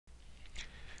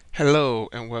Hello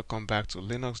and welcome back to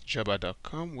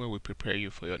linuxjobber.com, where we prepare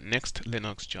you for your next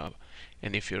Linux job.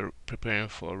 And if you're preparing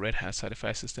for Red Hat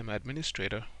Certified System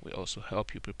Administrator, we also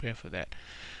help you prepare for that.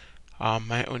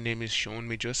 My own name is Sean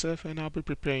Joseph, and I'll be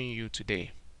preparing you today.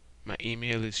 My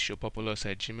email is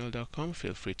showpopulos@gmail.com.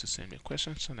 Feel free to send me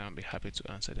questions and I'll be happy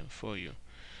to answer them for you.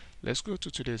 Let's go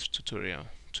to today's tutorial.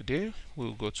 Today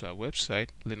we'll go to our website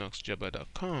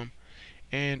linuxjobber.com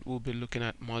and we'll be looking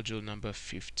at module number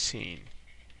 15.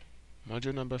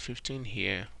 Module number 15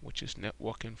 here, which is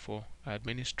networking for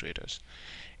administrators.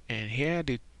 And here are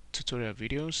the tutorial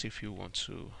videos if you want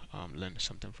to learn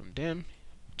something from them.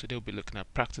 Today we'll be looking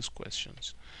at practice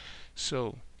questions.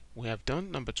 So we have done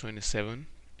number 27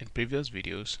 in previous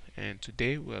videos, and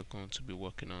today we are going to be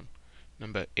working on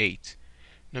number 8.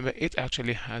 Number 8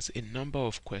 actually has a number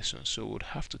of questions, so we would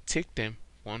have to take them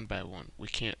one by one.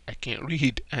 I can't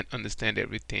read and understand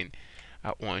everything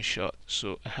at one shot,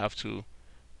 so I have to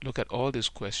look at all these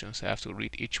questions. I have to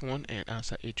read each one and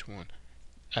answer each one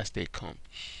as they come.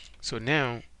 So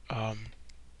now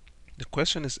the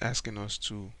question is asking us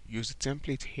to use a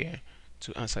template here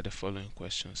to answer the following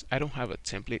questions. I don't have a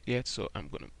template yet, so I'm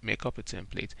going to make up a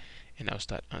template and I'll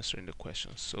start answering the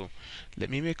questions. So let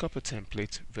me make up a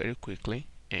template very quickly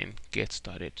and get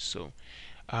started. So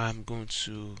I'm going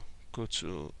to put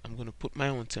my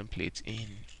own template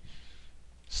in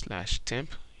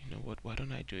 /temp. You know what, why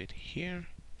don't I do it here?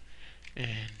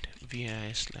 And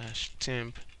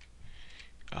vi/temp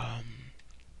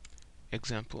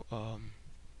example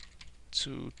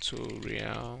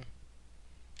tutorial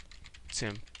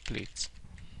template.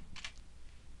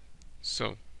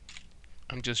 So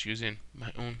I'm just using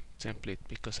my own template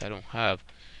because I don't have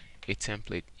a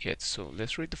template yet. So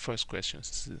let's read the first question.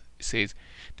 It says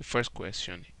the first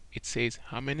question, it says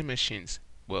how many machines,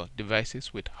 well,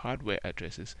 devices with hardware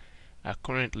addresses are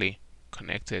currently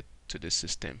connected to the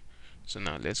system. So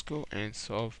now let's go and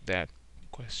solve that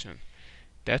question.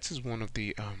 That is one of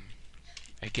the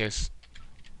I guess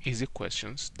easy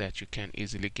questions that you can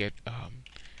easily get a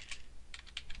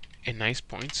nice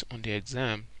points on the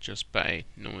exam just by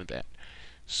knowing that.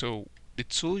 So the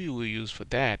tool you will use for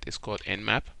that is called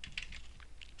nmap,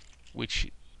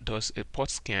 which does a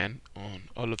port scan on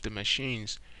all of the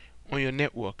machines on your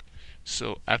network.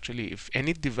 So actually, if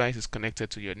any device is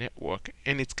connected to your network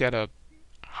and it's got a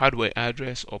hardware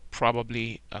address or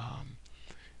probably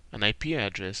an IP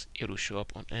address, it will show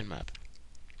up on nmap.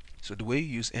 So the way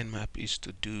you use nmap is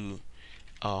to do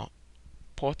a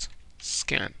port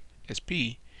scan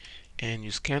SP, and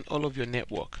you scan all of your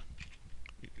network.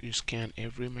 You scan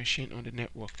every machine on the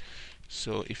network.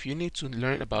 So if you need to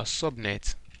learn about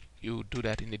subnet, you do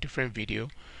that in a different video.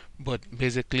 But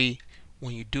basically,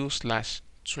 when you do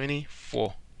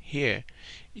 /24 here,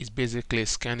 it's basically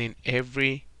scanning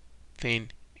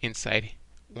everything inside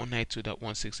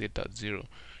 192.168.0.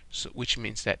 So which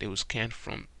means that it will scan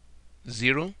from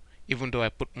 0. Even though I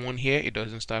put 1 here, it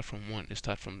doesn't start from 1. It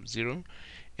starts from 0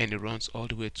 and it runs all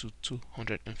the way to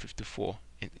 254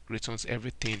 and it returns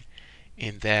everything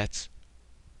in that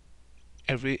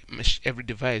every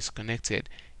device connected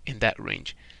in that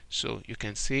range. So you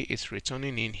can see it's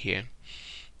returning in here,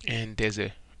 and there's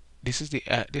a this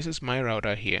is my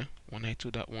router here,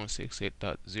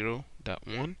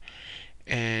 192.168.0.1,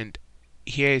 and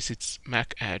here is its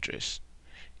MAC address.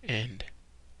 And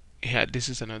here, this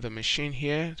is another machine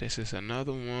here, this is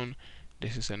another one,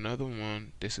 this is another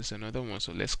one, this is another one.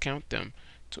 So let's count them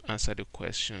to answer the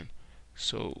question.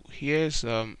 So here's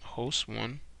host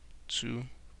 1, 2,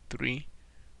 3,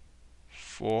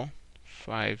 4,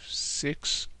 5,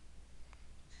 6,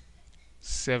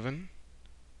 7,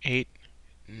 8,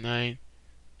 9,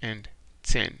 and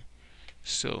 10.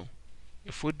 So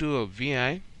if we do a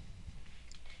VI,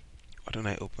 why don't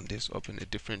I open this up in a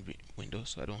different window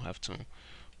so I don't have to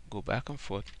go back and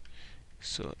forth.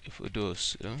 So if we do a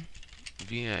sudo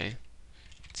vi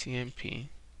tmp,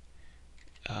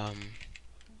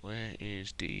 where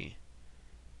is the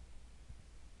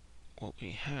what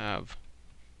we have,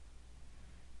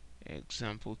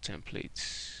 example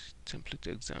template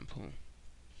example,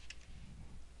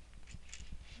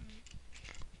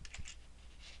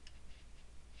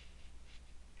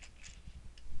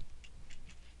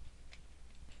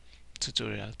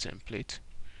 tutorial template.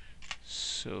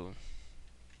 So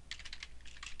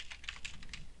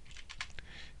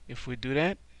if we do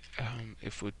that,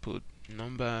 if we put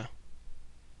number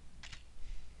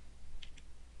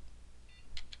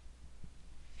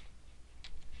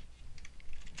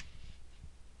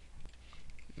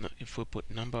if we put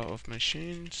number of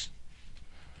machines,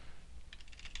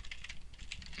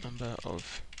 number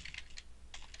of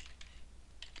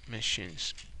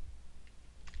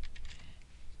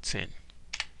 10.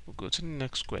 We'll go to the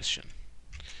next question.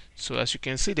 So as you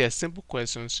can see, they're simple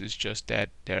questions. It's just that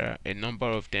there are a number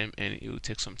of them and it will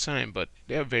take some time, but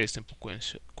they are very simple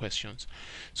questions.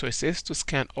 So it says to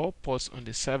scan all ports on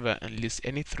the server and list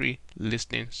any 3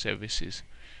 listening services.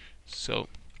 So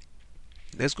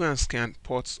let's go and scan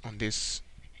ports on this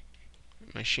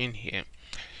machine here.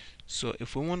 So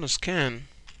if we want to scan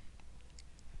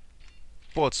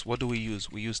ports, what do we use?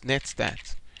 We use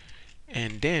netstat,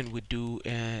 and then we do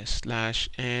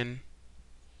 /n.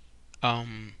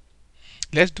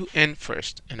 Let's do n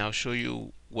first, and I'll show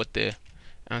you what the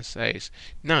answer is.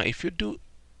 Now, if you do,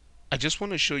 I just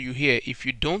want to show you here, if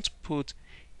you don't put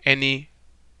any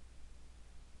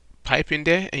pipe in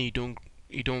there and you don't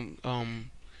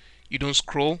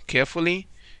scroll carefully,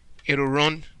 it'll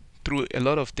run through a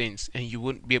lot of things and you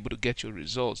won't be able to get your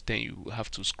results. Then you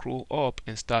have to scroll up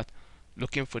and start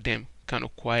looking for them kind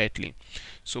of quietly.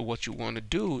 So what you want to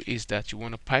do is that you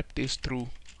want to pipe this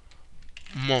through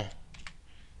more,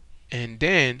 and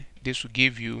then this will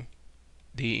give you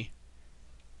the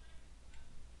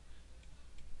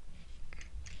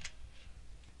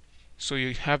so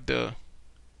you have the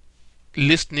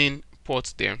listening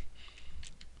ports there.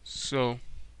 So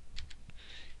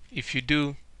if you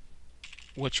do,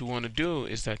 what you want to do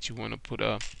is that you want to put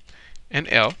a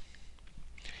NL,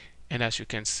 and as you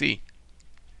can see,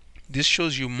 this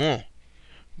shows you more.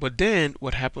 But then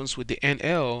what happens with the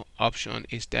NL option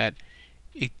is that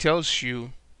it tells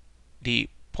you the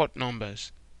port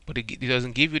numbers, but it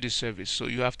doesn't give you the service. So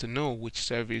you have to know which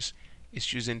service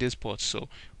is using this port. So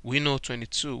we know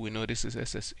 22, we know this is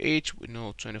SSH, we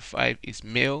know 25 is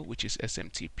mail, which is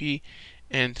SMTP,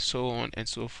 and so on and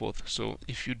so forth. So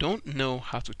if you don't know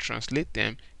how to translate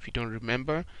them, if you don't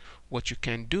remember, what you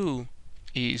can do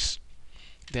is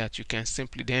that you can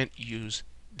simply then use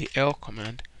the L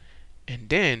command, and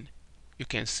then you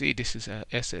can see this is a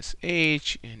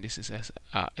SSH and this is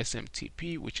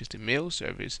SMTP, which is the mail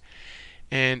service,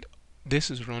 and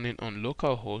this is running on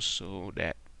localhost, so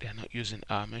that they're not using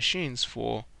our machines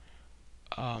for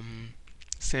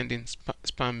sending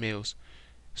spam mails.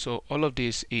 So all of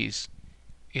this is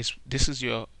this is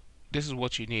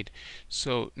what you need.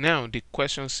 So now the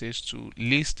question says to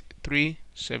list 3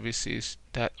 services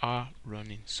that are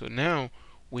running. So now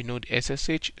we know the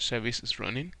SSH service is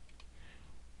running,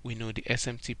 we know the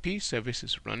SMTP service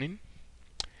is running.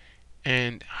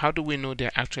 And how do we know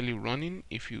they're actually running?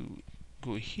 If you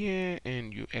go here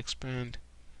and you expand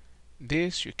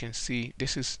this, you can see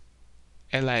this is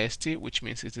LIST, which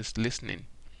means it is listening.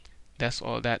 That's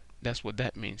what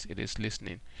that means. It is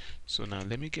listening. So now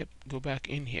let me go back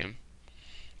in here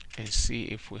and see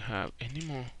if we have any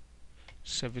more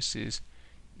services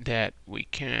that we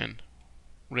can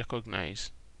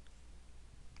recognize.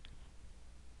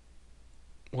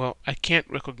 Well, I can't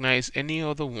recognize any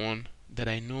other one that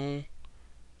I know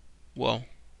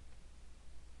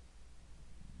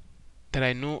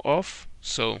of,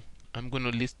 so I'm going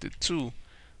to list the 2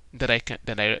 that I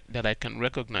can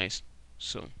recognize.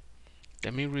 So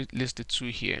let me list the 2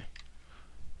 here.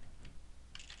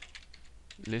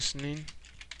 Listening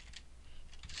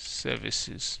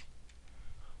services,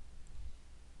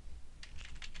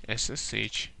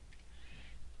 SSH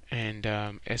and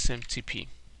SMTP.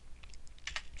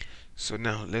 So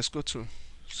now let's go to,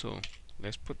 so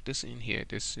let's put this in here.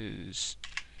 This is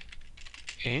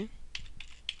A,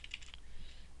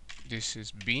 this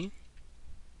is B.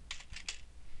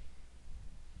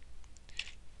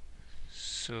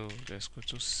 So let's go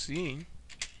to C.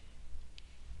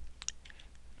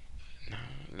 Now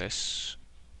let's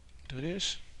do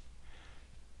this.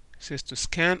 It says to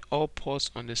scan all ports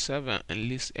on the server and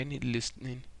list any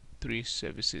listening 3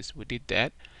 services. We did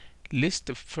that. List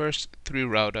the first 3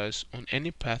 routers on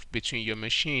any path between your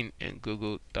machine and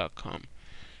google.com.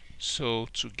 So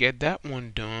to get that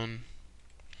one done,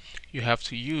 you have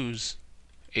to use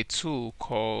a tool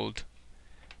called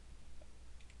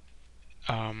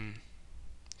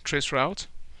traceroute.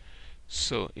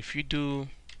 So if you do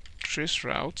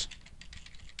traceroute,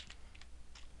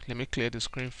 let me clear the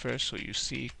screen first so you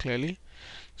see clearly.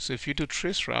 So if you do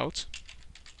traceroute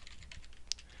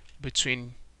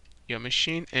between your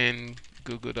machine and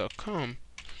google.com,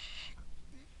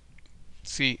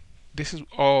 see, this is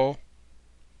all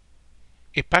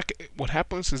a packet. What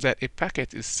happens is that a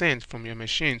packet is sent from your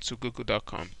machine to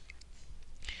google.com,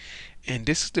 and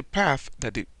this is the path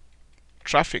that the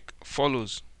traffic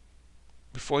follows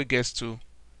before it gets to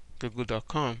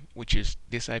google.com, which is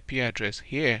this IP address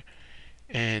here,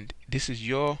 and this is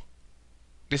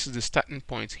the starting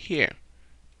point here.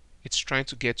 It's trying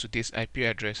to get to this IP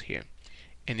address here,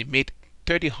 and it made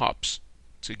 30 hops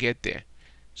to get there.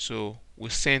 So will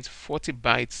send 40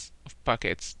 bytes of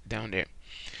packets down there.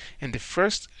 And the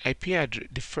first IP address,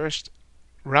 the first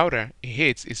router it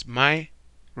hits is my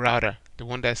router, the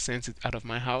one that sends it out of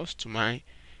my house to my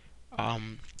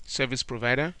service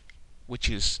provider, which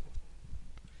is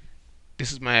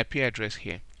this is my IP address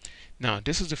here. Now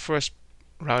this is the first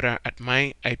router at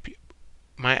my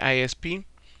ISP,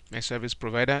 my service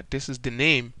provider. This is the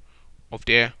name of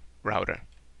their router,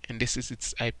 and this is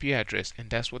its IP address, and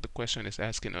that's what the question is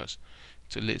asking us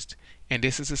to list. And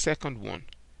this is the second one.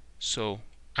 So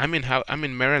I'm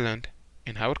in Maryland,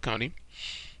 in Howard County,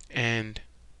 and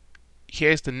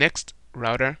here's the next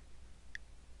router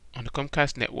on the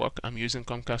Comcast network. I'm using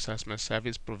Comcast as my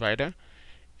service provider,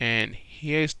 and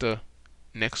here's the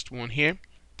next one here,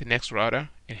 the next router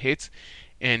it hits,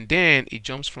 and then it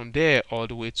jumps from there all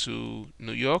the way to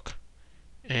New York,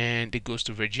 and it goes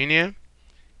to Virginia,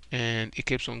 and it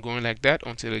keeps on going like that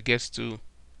until it gets to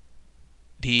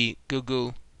the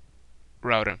Google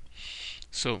router.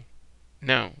 So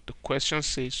now the question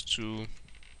says to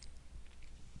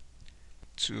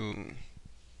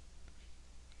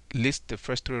list the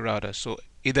first three routers. So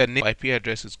either name or IP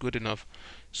address is good enough.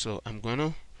 So I'm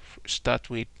gonna start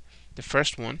with the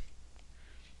first one,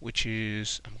 which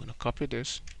is, I'm gonna copy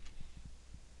this,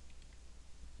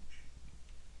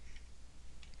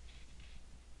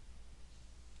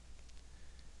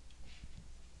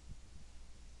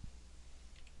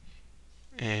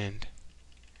 and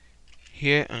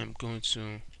here I'm going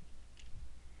to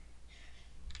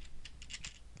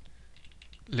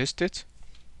list it,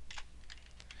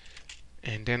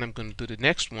 and then I'm going to do the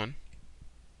next one,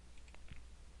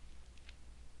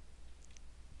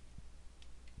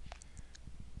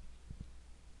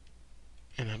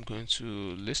 and I'm going to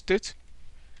list it,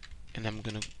 and I'm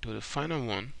going to do the final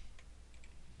one,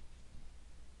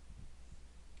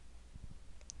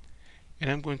 and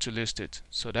I'm going to list it.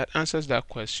 So that answers that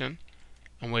question,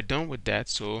 and we're done with that.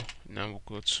 So now we'll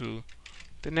go to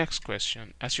the next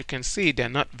question. As you can see, they're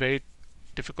not very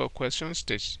difficult questions.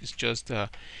 It's just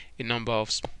a number of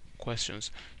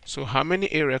questions. So how many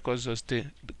A records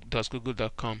does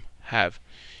Google.com have?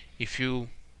 If you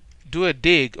do a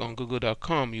dig on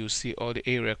Google.com, you'll see all the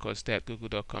A records that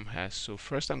Google.com has. So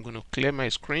first I'm going to clear my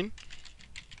screen,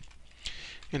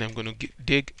 and I'm going to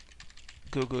dig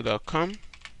Google.com,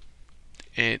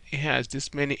 and it has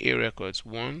this many A records: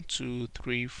 1, 2,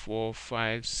 3, 4,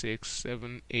 5, 6,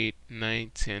 7, 8,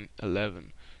 9, 10,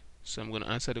 11. So I'm going to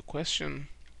answer the question: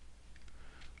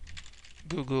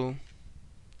 Google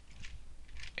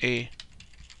A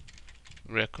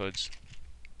records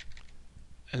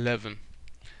 11.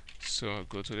 So I'll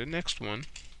go to the next one,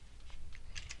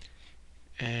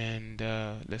 and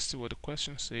let's see what the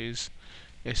question says.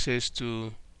 It says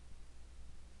to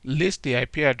list the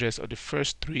IP address of the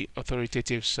first three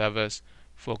authoritative servers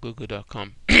for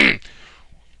Google.com.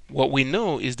 What we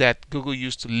know is that Google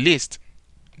used to list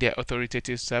their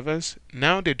authoritative servers.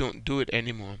 Now they don't do it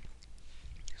anymore.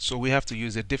 So we have to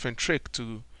use a different trick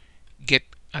to get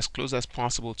as close as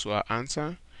possible to our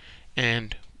answer.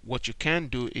 And what you can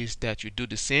do is that you do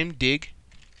the same dig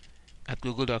at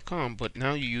Google.com, but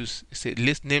now you use, say,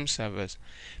 list name servers.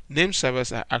 Name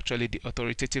servers are actually the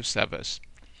authoritative servers.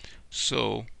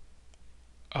 So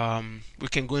we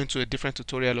can go into a different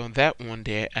tutorial on that one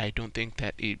there. I don't think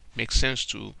that it makes sense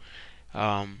to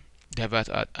divert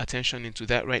our attention into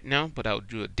that right now, but I'll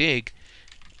do a dig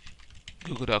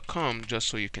Google.com just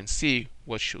so you can see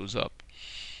what shows up.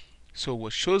 So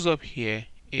what shows up here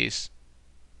is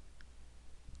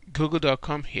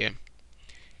Google.com here,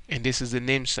 and this is the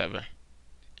name server,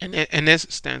 and NS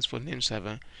stands for name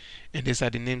server, and these are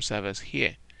the name servers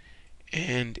here,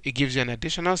 and it gives you an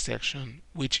additional section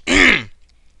which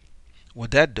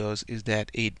what that does is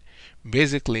that it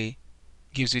basically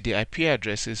gives you the IP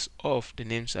addresses of the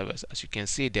name servers. As you can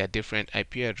see, there are different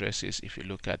IP addresses if you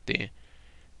look at the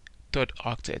third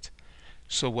octet.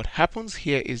 So what happens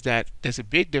here is that there's a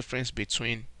big difference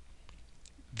between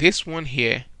this one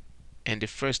here and the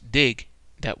first dig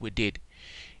that we did.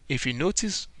 If you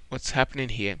notice what's happening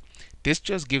here, this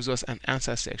just gives us an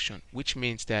answer section, which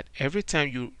means that every time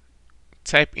you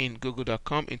type in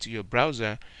google.com into your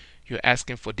browser, you're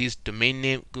asking for this domain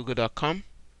name google.com.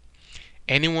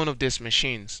 Any one of these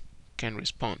machines can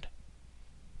respond.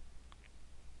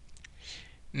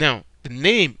 Now, the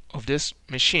name of this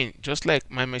machine, just like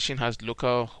my machine has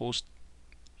localhost,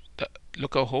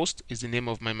 localhost is the name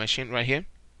of my machine right here,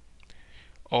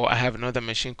 or I have another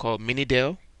machine called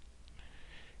Minidell.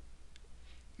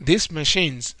 These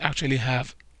machines actually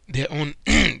have their own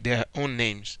their own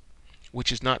names,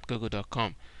 which is not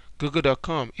google.com.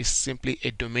 Google.com is simply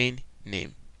a domain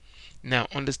name. Now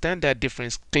understand that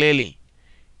difference clearly.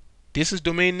 This is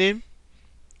domain name.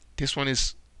 This one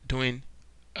is doing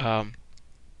um,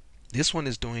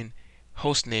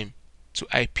 host name to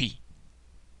IP.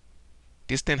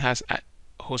 This thing has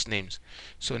host names.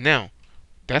 So now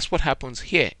that's what happens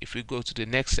here. If we go to the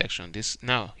next section,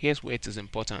 now here's where it is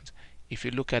important. If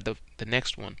you look at the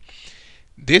next one,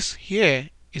 this here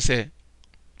is a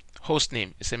host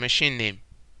name. It's a machine name.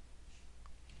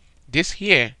 This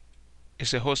here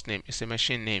is a host name. It's a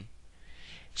machine name.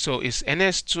 So it's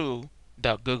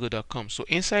ns2.google.com. So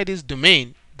inside this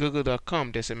domain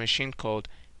google.com, there's a machine called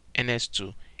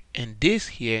ns2, and this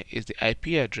here is the IP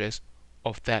address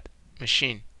of that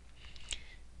machine.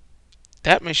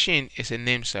 That machine is a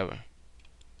name server,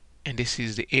 and this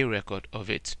is the A record of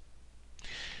it.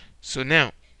 So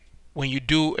now, when you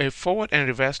do a forward and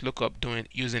reverse lookup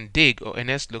using dig or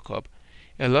nslookup,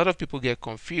 a lot of people get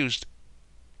confused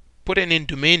putting in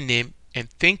domain name and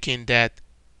thinking that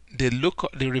the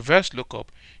reverse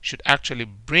lookup should actually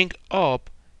bring up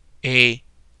an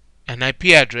IP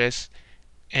address,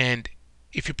 and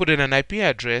if you put in an IP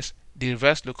address, the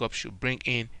reverse lookup should bring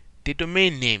in the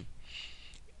domain name.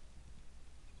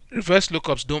 Reverse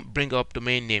lookups don't bring up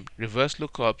domain name. Reverse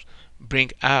lookups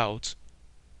bring out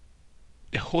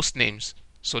the host names.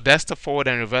 So that's the forward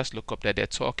and reverse lookup that they're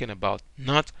talking about,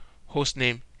 not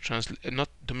not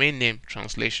domain name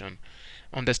translation.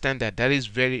 Understand that. That is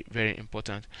very, very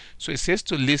important. So it says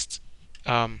to list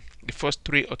the first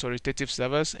three authoritative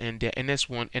servers, and they're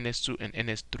ns1, ns2, and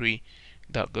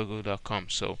ns3.google.com.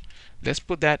 So let's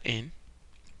put that in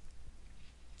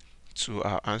to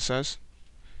our answers.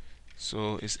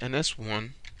 So it's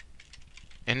ns1,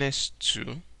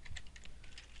 ns2,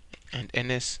 and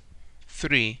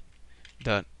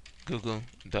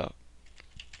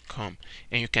ns3.google.com,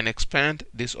 and you can expand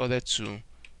this other two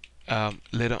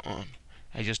later on.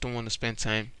 I just don't want to spend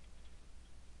time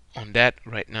on that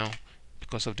right now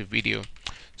because of the video.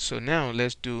 So now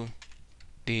let's do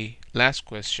the last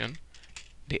question,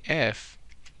 the F,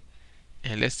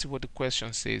 and let's see what the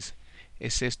question says.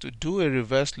 It says to do a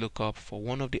reverse lookup for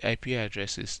one of the IP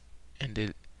addresses and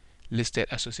the listed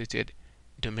associated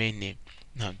domain name.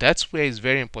 Now that's where it's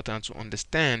very important to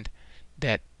understand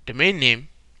that domain name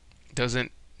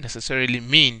doesn't necessarily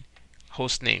mean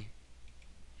host name.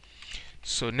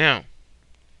 So now,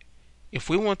 if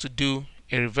we want to do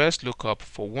a reverse lookup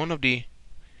for one of the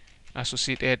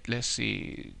associated, let's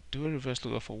see, do a reverse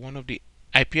lookup for one of the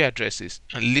IP addresses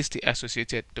and list the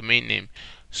associated domain name.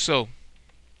 So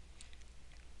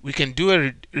we can do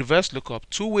a reverse lookup.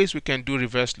 Two ways we can do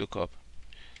reverse lookup.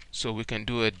 So we can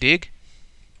do a dig.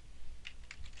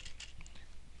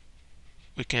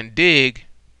 We can dig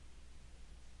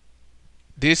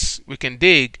this. We can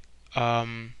dig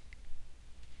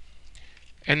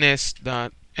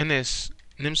ns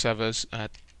name servers at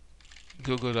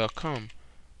google.com,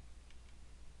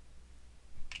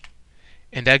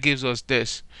 and that gives us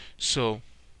this. So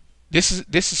this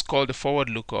is called the forward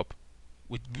lookup.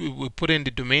 We put in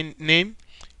the domain name.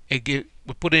 We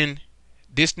put in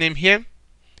this name here.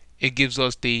 It gives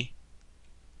us the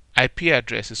IP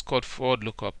address. It's called forward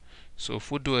lookup. So if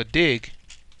we do a dig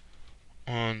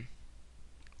on,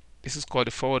 this is called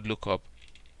the forward lookup.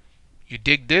 You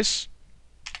dig this,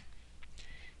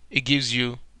 it gives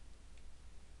you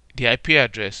the IP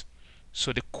address.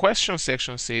 So the question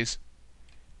section says,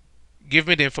 give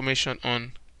me the information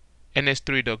on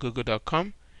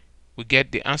ns3.google.com. We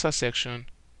get the answer section,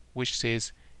 which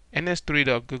says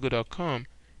ns3.google.com.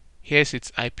 Here's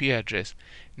its IP address.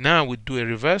 Now we do a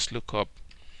reverse lookup,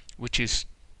 which is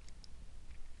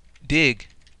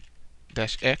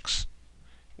dig-x,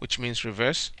 which means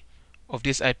reverse of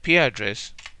this IP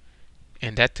address,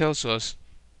 and that tells us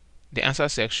the answer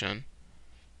section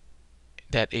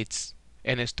that it's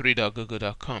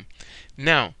ns3.google.com.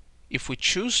 Now, if we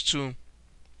choose to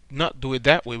not do it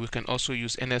that way, we can also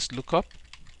use nslookup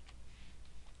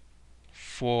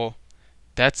for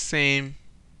that same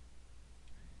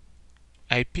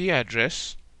IP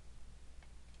address.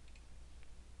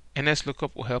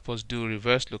 nslookup will help us do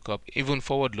reverse lookup, even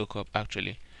forward lookup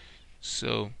actually.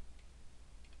 So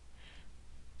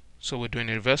we're doing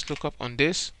a reverse lookup on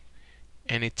this,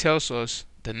 and it tells us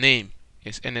the name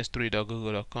is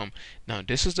ns3.google.com. Now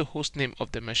this is the host name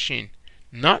of the machine,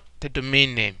 not the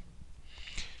domain name.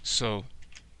 So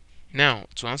now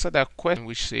to answer that question,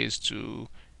 which says to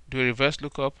do a reverse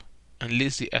lookup and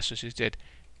list the associated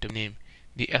domain name,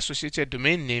 the associated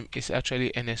domain name is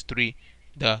actually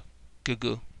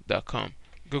ns3.google.com.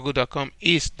 Google.com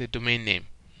is the domain name.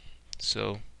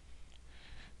 So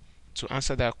to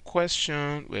answer that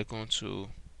question, we're going to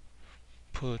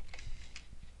put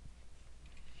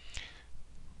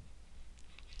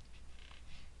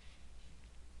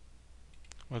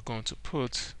we're going to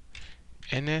put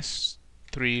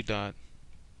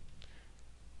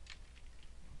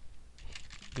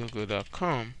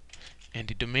ns3.google.com, and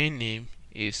the domain name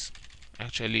is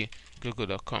actually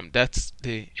google.com. That's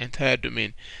the entire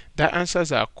domain. That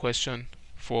answers our question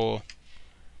for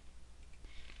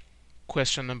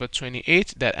question number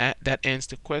 28. That ends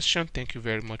the question. Thank you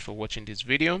very much for watching this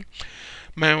video.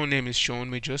 My own name is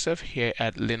Sean Joseph here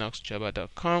at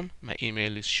linuxjava.com. My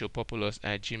email is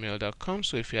showpopulous@gmail.com.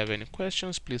 So if you have any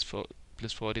questions, please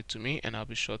forward it to me, and I'll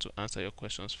be sure to answer your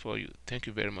questions for you. Thank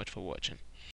you very much for watching.